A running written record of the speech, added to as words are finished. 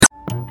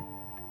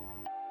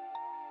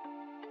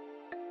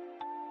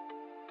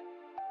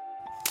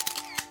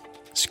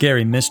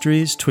Scary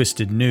Mysteries,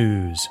 Twisted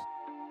News,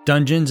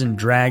 Dungeons &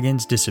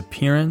 Dragons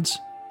Disappearance,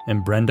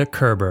 and Brenda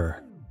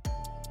Kerber.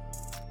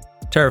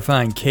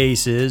 Terrifying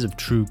cases of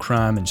true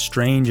crime and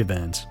strange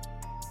events.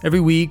 Every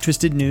week,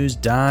 Twisted News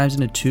dives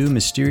into two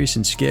mysterious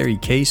and scary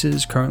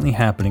cases currently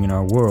happening in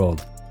our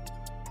world.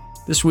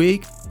 This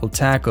week, we'll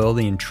tackle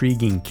the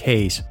intriguing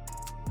case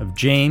of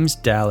James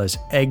Dallas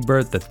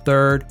Egbert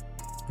III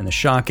and the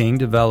shocking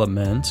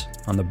developments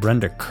on the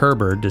Brenda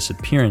Kerber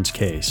disappearance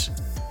case.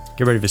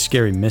 Get ready for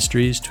Scary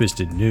Mysteries,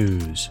 Twisted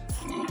News.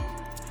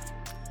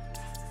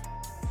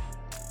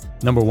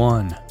 Number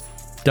 1.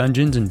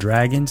 Dungeons &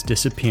 Dragons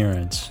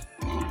Disappearance.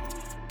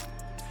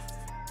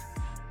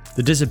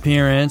 The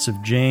disappearance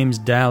of James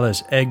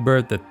Dallas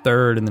Egbert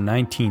III in the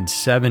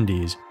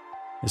 1970s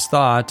is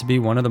thought to be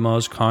one of the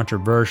most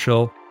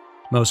controversial,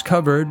 most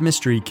covered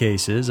mystery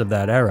cases of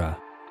that era.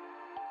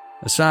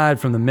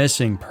 Aside from the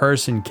missing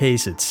person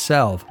case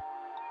itself,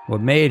 what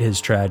made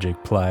his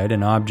tragic plight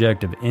an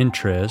object of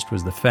interest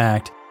was the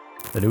fact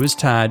that it was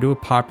tied to a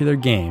popular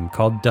game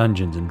called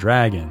Dungeons &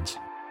 Dragons.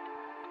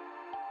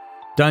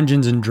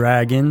 Dungeons &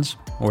 Dragons,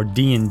 or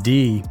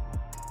D&D,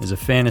 is a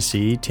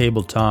fantasy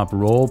tabletop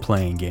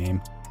role-playing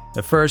game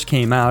that first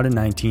came out in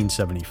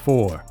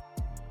 1974.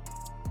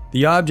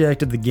 The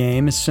object of the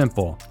game is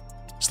simple: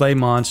 slay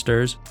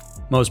monsters,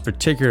 most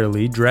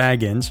particularly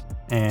dragons,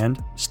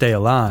 and stay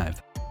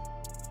alive.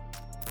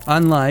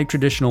 Unlike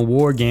traditional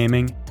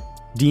wargaming,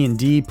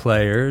 D&D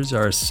players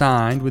are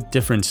assigned with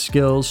different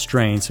skills,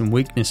 strengths, and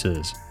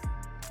weaknesses.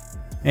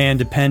 And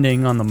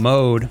depending on the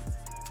mode,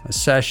 a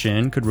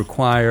session could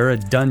require a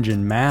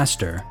dungeon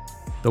master,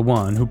 the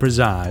one who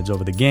presides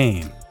over the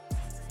game.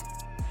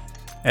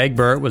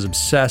 Egbert was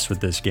obsessed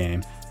with this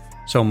game,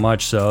 so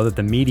much so that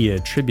the media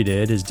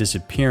attributed his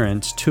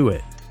disappearance to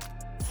it.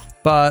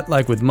 But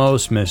like with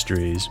most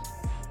mysteries,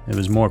 it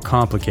was more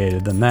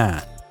complicated than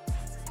that.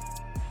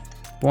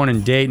 Born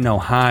in Dayton,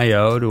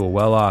 Ohio, to a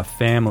well-off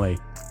family,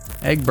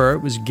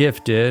 Egbert was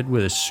gifted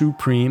with a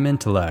supreme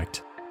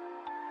intellect.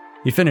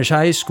 He finished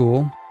high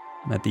school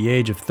at the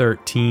age of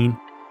 13.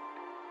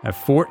 At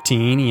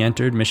 14, he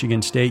entered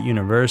Michigan State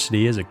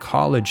University as a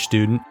college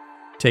student,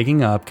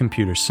 taking up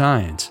computer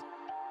science.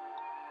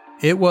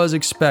 It was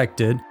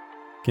expected,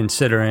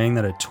 considering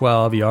that at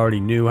 12 he already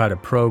knew how to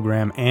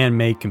program and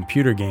make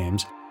computer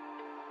games.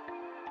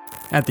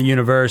 At the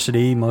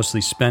university, he mostly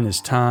spent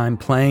his time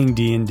playing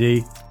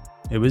D&D.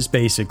 It was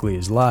basically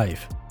his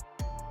life.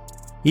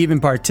 He even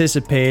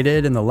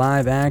participated in the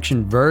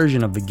live-action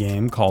version of the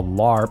game called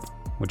LARP,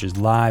 which is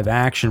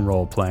live-action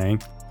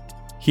role-playing.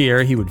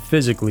 Here, he would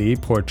physically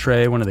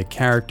portray one of the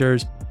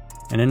characters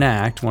and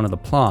enact one of the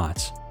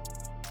plots.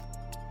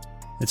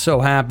 It so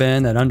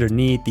happened that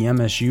underneath the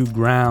MSU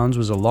grounds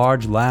was a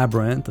large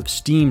labyrinth of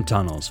steam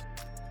tunnels.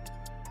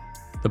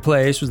 The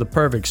place was the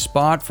perfect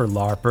spot for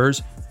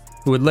LARPers,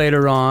 who would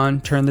later on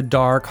turn the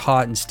dark,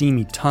 hot, and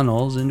steamy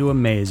tunnels into a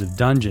maze of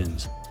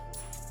dungeons.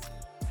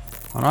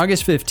 On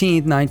August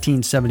 15,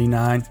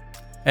 1979,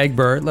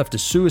 Egbert left a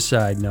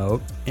suicide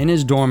note in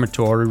his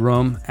dormitory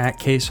room at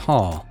Case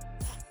Hall.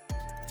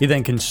 He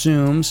then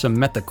consumed some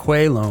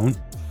methaqualone,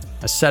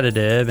 a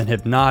sedative and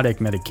hypnotic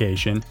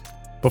medication,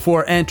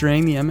 before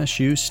entering the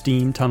MSU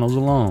steam tunnels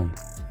alone.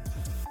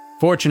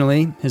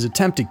 Fortunately, his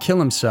attempt to kill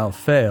himself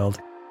failed.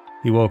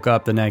 He woke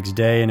up the next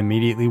day and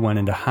immediately went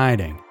into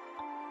hiding.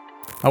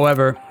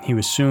 However, he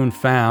was soon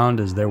found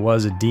as there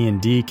was a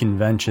D&D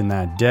convention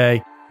that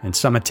day, and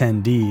some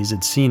attendees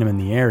had seen him in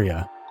the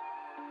area.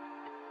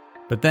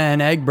 But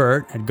then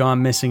Egbert had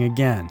gone missing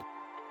again,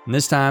 and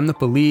this time the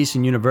police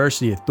and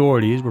university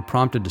authorities were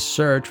prompted to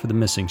search for the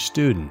missing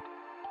student.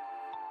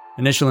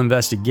 Initial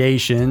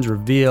investigations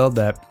revealed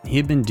that he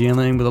had been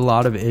dealing with a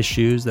lot of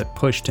issues that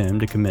pushed him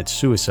to commit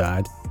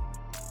suicide.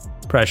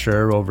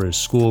 Pressure over his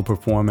school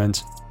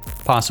performance,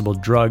 possible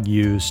drug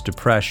use,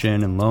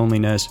 depression, and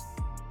loneliness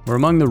were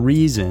among the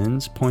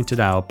reasons pointed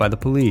out by the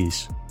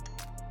police.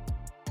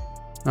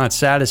 Not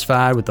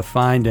satisfied with the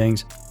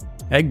findings,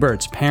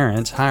 Egbert's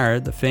parents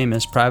hired the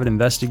famous private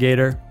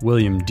investigator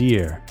William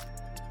Deere.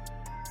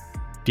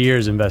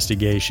 Deere's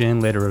investigation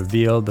later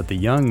revealed that the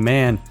young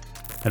man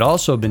had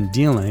also been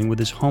dealing with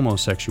his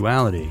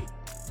homosexuality.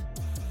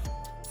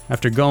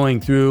 After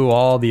going through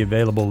all the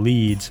available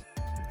leads,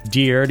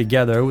 Deere,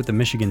 together with the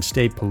Michigan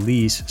State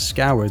Police,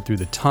 scoured through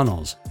the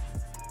tunnels.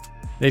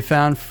 They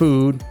found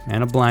food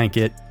and a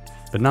blanket,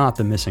 but not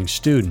the missing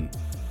student.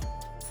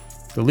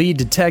 The lead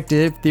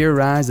detective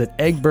theorized that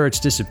Egbert's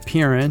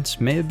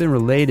disappearance may have been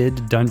related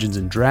to Dungeons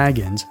 &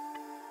 Dragons,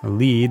 a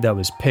lead that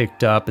was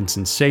picked up and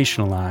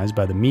sensationalized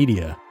by the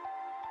media.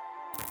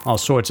 All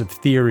sorts of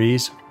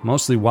theories,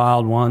 mostly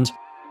wild ones,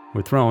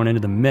 were thrown into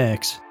the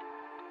mix.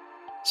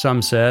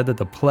 Some said that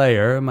the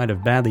player might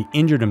have badly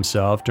injured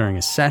himself during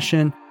a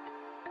session.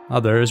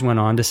 Others went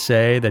on to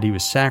say that he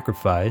was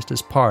sacrificed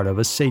as part of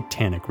a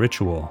satanic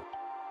ritual.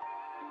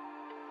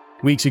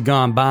 Weeks had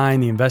gone by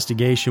and the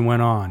investigation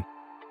went on.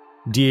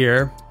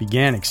 Deere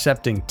began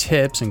accepting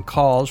tips and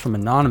calls from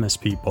anonymous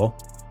people.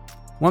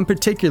 One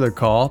particular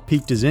call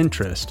piqued his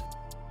interest.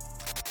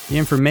 The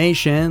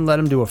information led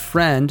him to a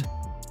friend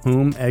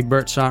whom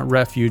Egbert sought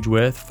refuge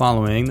with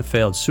following the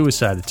failed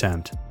suicide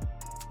attempt.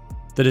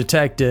 The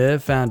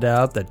detective found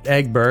out that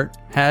Egbert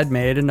had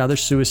made another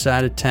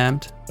suicide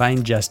attempt by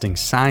ingesting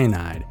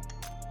cyanide.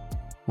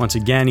 Once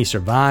again, he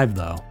survived,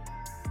 though.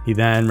 He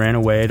then ran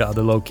away to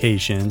other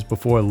locations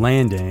before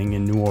landing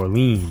in New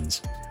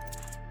Orleans.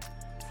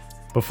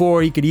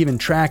 Before he could even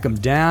track him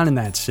down in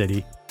that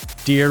city,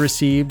 Deere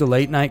received a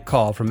late-night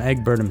call from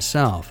Egbert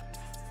himself.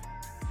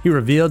 He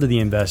revealed to the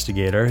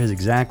investigator his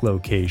exact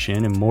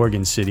location in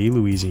Morgan City,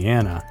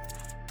 Louisiana.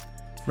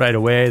 Right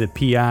away, the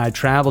PI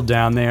traveled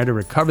down there to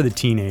recover the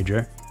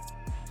teenager.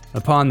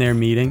 Upon their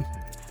meeting,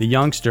 the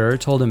youngster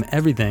told him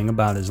everything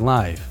about his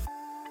life.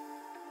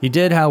 He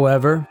did,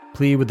 however,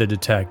 plead with the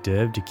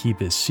detective to keep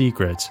his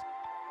secrets.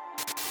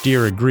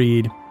 Deere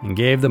agreed and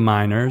gave the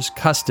minors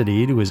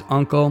custody to his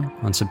uncle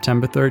on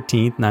September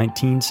 13,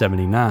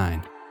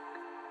 1979.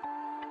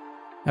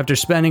 After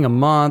spending a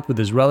month with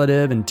his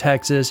relative in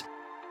Texas,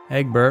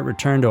 Egbert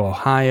returned to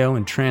Ohio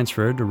and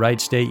transferred to Wright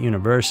State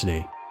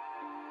University.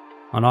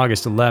 On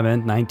August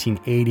 11,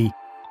 1980,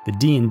 the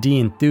D&D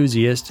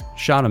enthusiast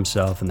shot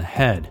himself in the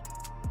head.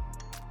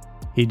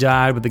 He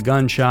died with a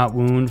gunshot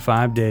wound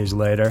 5 days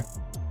later.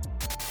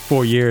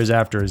 4 years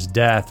after his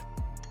death,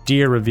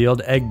 Deere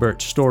revealed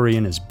Egbert's story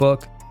in his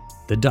book,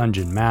 The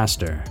Dungeon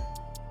Master.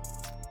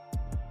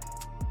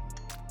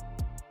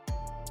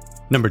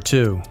 Number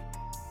 2.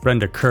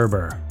 Brenda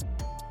Kerber.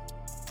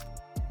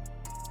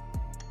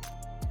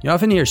 You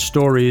often hear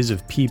stories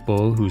of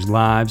people whose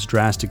lives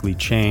drastically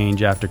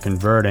change after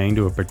converting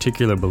to a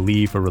particular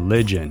belief or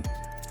religion.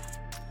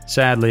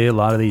 Sadly, a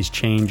lot of these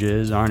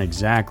changes aren't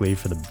exactly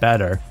for the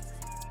better,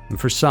 and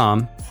for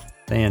some,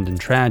 they end in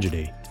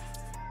tragedy.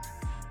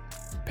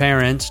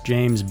 Parents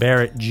James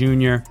Barrett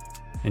Jr.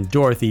 and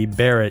Dorothy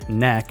Barrett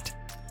Knecht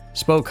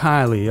spoke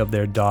highly of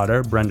their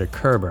daughter, Brenda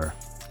Kerber.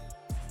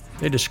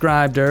 They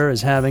described her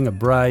as having a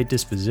bright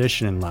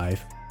disposition in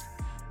life.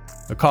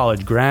 A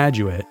college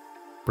graduate,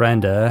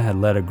 Brenda had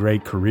led a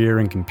great career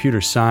in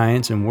computer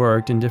science and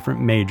worked in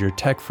different major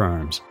tech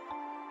firms.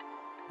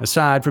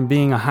 Aside from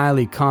being a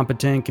highly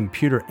competent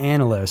computer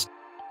analyst,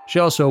 she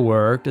also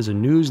worked as a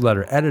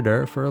newsletter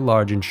editor for a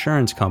large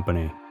insurance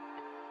company.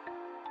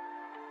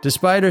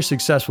 Despite her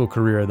successful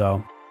career,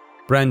 though,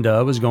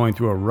 Brenda was going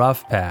through a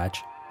rough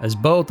patch as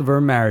both of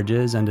her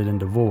marriages ended in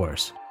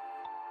divorce.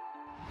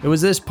 It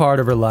was this part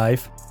of her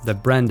life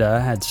that Brenda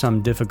had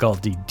some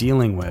difficulty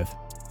dealing with.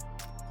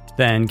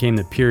 Then came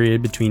the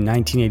period between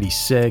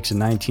 1986 and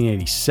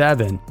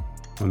 1987,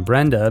 when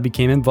Brenda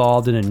became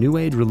involved in a New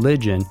Age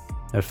religion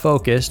that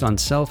focused on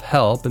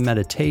self-help and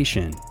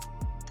meditation.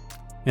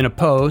 In a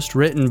post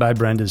written by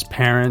Brenda's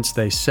parents,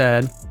 they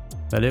said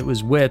that it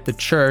was with the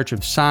Church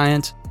of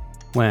Science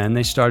when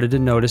they started to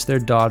notice their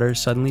daughter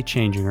suddenly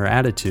changing her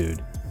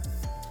attitude.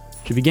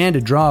 She began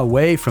to draw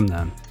away from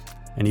them,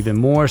 and even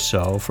more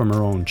so from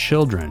her own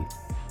children.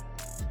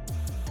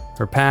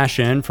 Her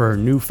passion for her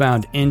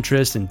newfound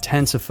interest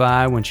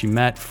intensified when she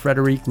met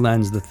Frederick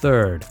Lenz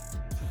III.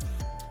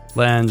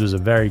 Lenz was a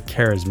very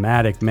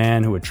charismatic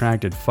man who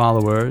attracted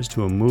followers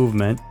to a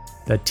movement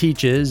that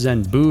teaches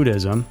Zen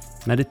Buddhism,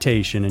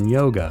 meditation, and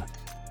yoga.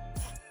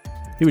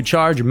 He would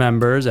charge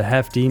members a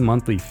hefty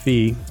monthly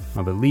fee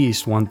of at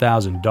least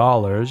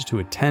 $1,000 to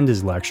attend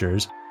his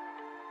lectures.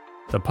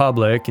 The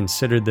public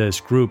considered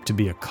this group to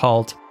be a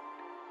cult,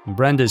 and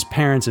Brenda's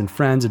parents and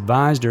friends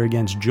advised her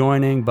against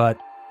joining, but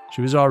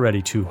she was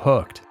already too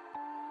hooked.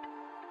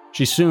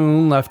 She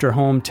soon left her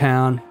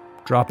hometown,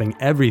 dropping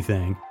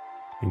everything,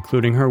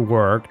 including her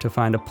work, to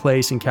find a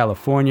place in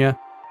California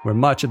where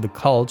much of the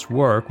cult's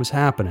work was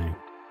happening.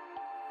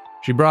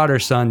 She brought her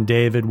son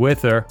David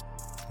with her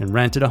and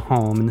rented a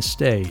home in the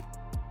state.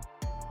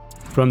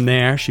 From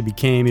there, she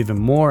became even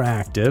more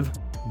active,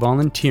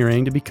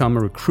 volunteering to become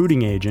a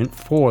recruiting agent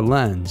for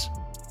Lenz.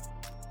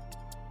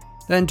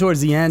 Then,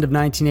 towards the end of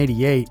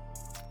 1988,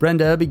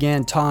 Brenda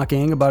began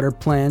talking about her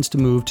plans to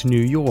move to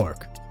New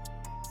York,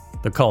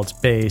 the cult's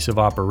base of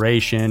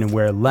operation and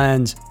where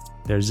Lenz,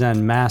 their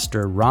Zen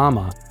master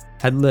Rama,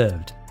 had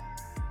lived.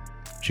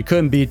 She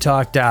couldn't be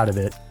talked out of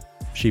it.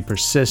 She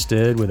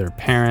persisted with her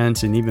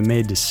parents and even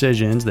made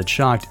decisions that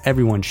shocked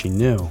everyone she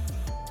knew.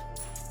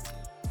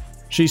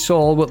 She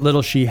sold what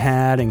little she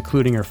had,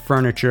 including her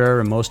furniture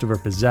and most of her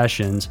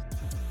possessions.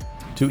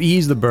 To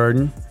ease the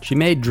burden, she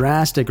made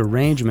drastic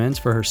arrangements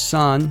for her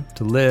son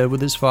to live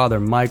with his father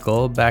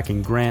Michael back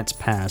in Grants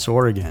Pass,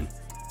 Oregon.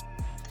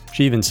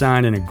 She even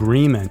signed an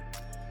agreement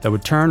that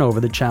would turn over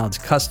the child's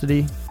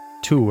custody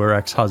to her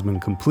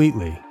ex-husband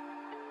completely.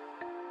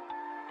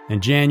 In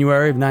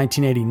January of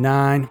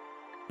 1989,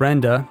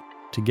 Brenda,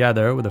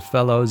 together with a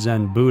fellow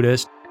Zen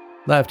Buddhist,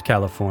 left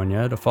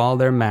California to follow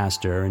their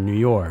master in New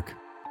York.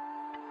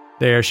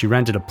 There, she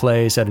rented a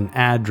place at an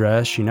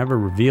address she never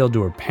revealed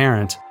to her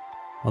parents,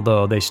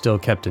 although they still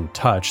kept in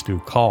touch through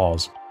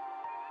calls.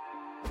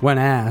 When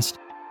asked,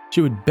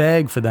 she would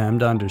beg for them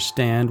to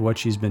understand what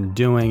she's been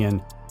doing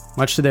and,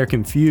 much to their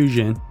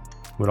confusion,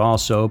 would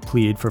also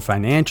plead for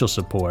financial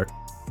support,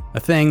 a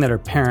thing that her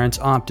parents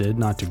opted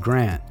not to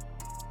grant.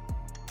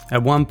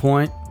 At one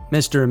point,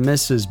 Mr. and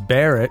Mrs.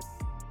 Barrett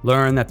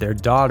learned that their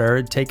daughter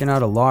had taken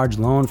out a large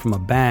loan from a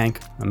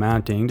bank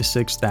amounting to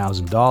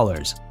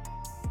 $6,000.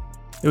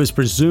 It was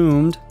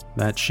presumed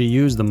that she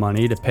used the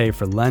money to pay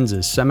for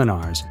Lenz's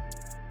seminars.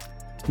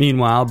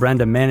 Meanwhile,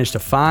 Brenda managed to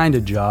find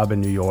a job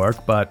in New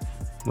York, but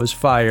was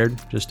fired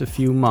just a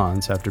few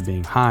months after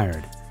being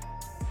hired.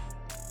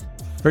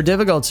 Her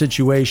difficult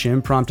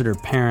situation prompted her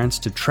parents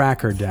to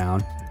track her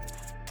down.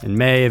 In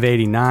May of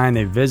 '89,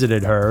 they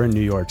visited her in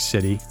New York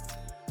City.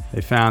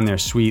 They found their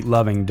sweet,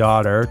 loving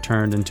daughter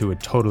turned into a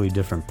totally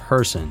different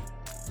person.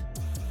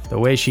 The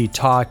way she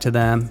talked to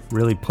them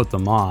really put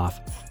them off.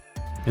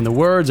 In the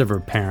words of her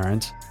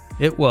parents,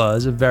 it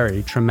was a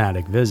very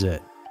traumatic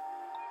visit.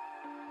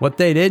 What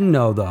they didn't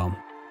know, though,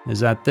 is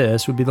that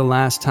this would be the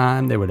last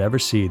time they would ever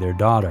see their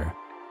daughter.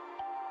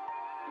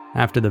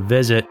 After the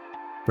visit,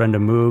 Brenda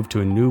moved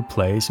to a new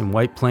place in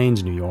White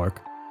Plains, New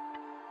York.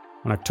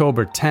 On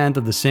October 10th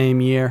of the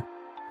same year,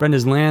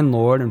 Brenda's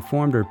landlord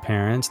informed her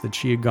parents that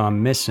she had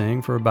gone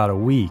missing for about a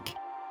week.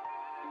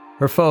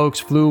 Her folks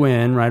flew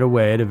in right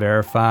away to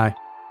verify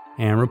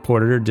and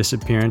reported her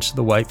disappearance to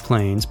the White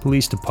Plains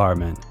Police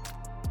Department.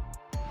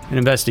 An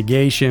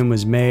investigation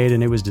was made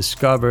and it was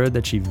discovered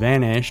that she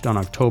vanished on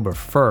October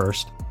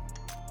 1st.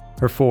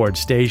 Her Ford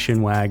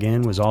station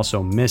wagon was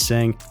also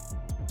missing.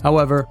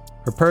 However,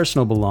 her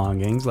personal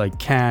belongings like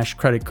cash,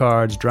 credit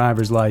cards,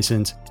 driver's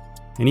license,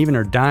 and even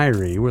her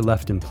diary were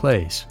left in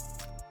place.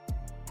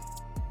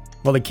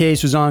 While the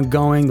case was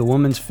ongoing, the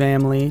woman's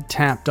family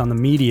tapped on the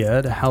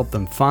media to help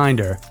them find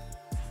her.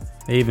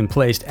 They even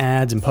placed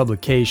ads in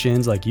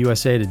publications like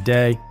USA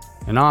Today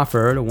and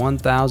offered a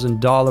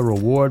 $1,000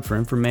 reward for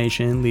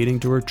information leading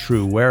to her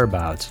true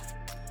whereabouts.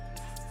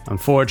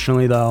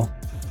 Unfortunately, though,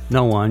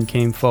 no one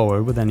came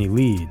forward with any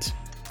leads.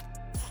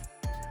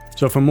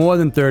 So for more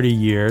than 30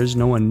 years,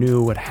 no one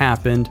knew what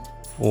happened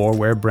or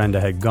where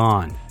Brenda had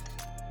gone.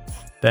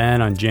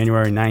 Then, on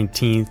January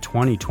 19,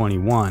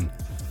 2021,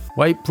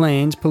 White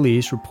Plains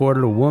police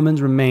reported a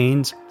woman's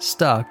remains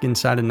stuck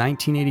inside a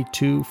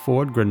 1982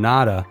 Ford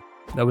Granada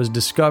that was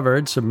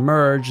discovered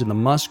submerged in the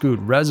Muscoot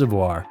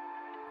Reservoir,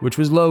 which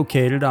was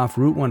located off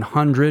Route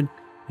 100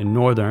 in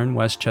northern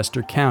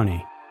Westchester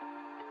County.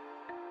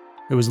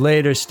 It was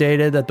later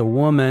stated that the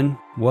woman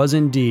was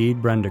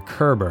indeed Brenda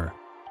Kerber.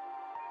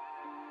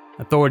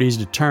 Authorities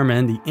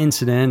determined the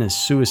incident as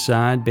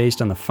suicide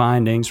based on the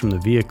findings from the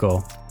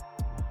vehicle,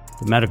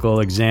 the medical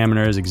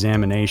examiner's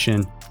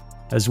examination,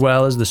 as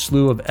well as the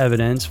slew of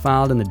evidence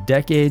filed in the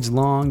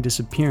decades-long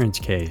disappearance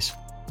case.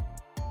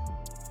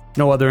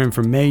 No other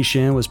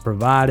information was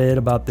provided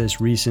about this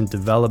recent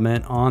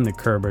development on the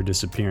Kerber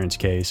disappearance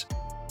case.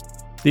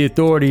 The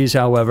authorities,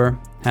 however,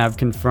 have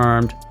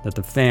confirmed that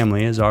the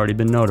family has already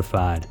been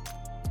notified.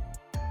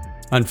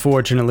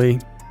 Unfortunately,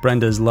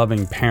 Brenda's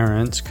loving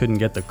parents couldn't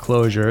get the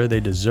closure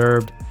they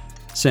deserved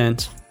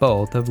since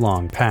both have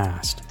long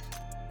passed.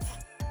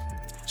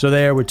 So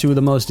there were two of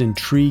the most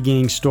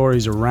intriguing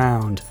stories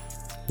around.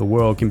 The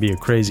world can be a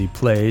crazy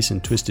place,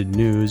 and Twisted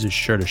News is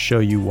sure to show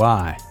you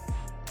why.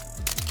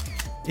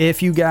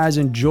 If you guys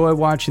enjoy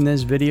watching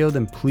this video,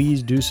 then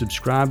please do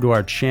subscribe to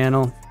our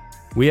channel.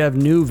 We have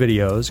new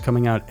videos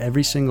coming out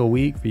every single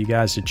week for you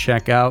guys to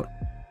check out.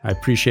 I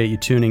appreciate you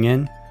tuning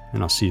in,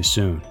 and I'll see you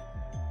soon.